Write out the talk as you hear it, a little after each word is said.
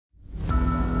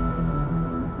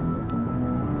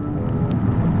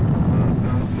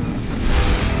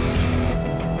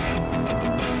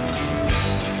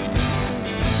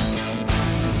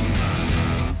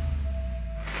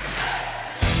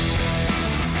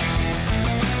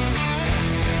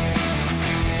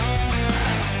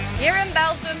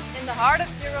the heart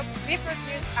of Europe, we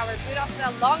produce our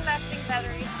Duracell long-lasting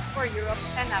batteries for Europe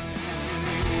and Africa.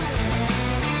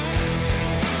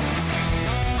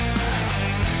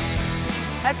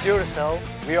 At Duracell,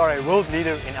 we are a world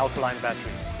leader in alkaline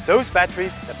batteries. Those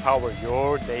batteries that power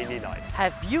your daily life.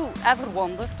 Have you ever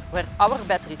wondered where our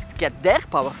batteries get their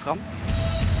power from?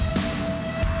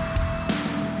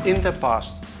 In the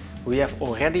past, we have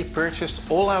already purchased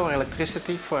all our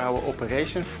electricity for our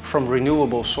operation from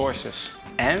renewable sources.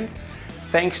 And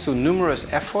thanks to numerous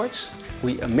efforts,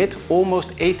 we emit almost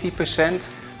 80%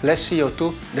 less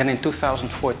CO2 than in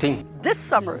 2014. This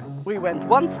summer, we went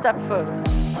one step further.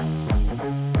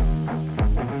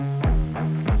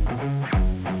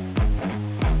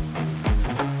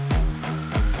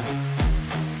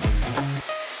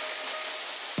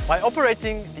 By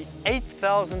operating the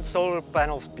 8,000 solar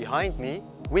panels behind me,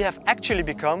 we have actually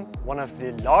become one of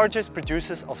the largest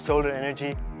producers of solar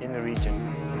energy in the region.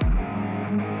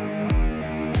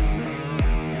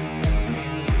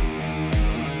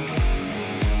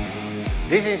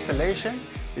 This installation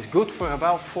is good for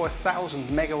about 4,000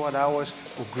 megawatt hours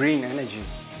of green energy,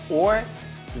 or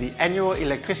the annual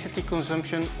electricity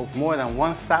consumption of more than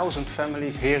 1,000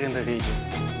 families here in the region.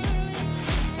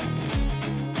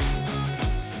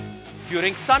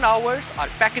 During sun hours, our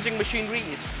packaging machinery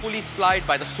is fully supplied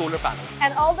by the solar panels.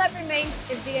 And all that remains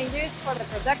is being used for the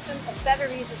production of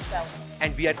batteries itself.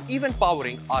 And we are even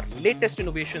powering our latest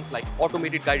innovations like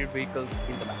automated guided vehicles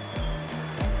in the back.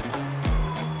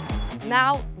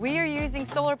 Now, we are using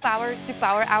solar power to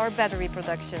power our battery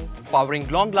production. Powering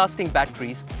long-lasting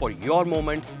batteries for your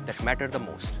moments that matter the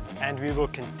most. And we will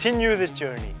continue this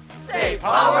journey. Stay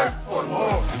powered for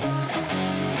more!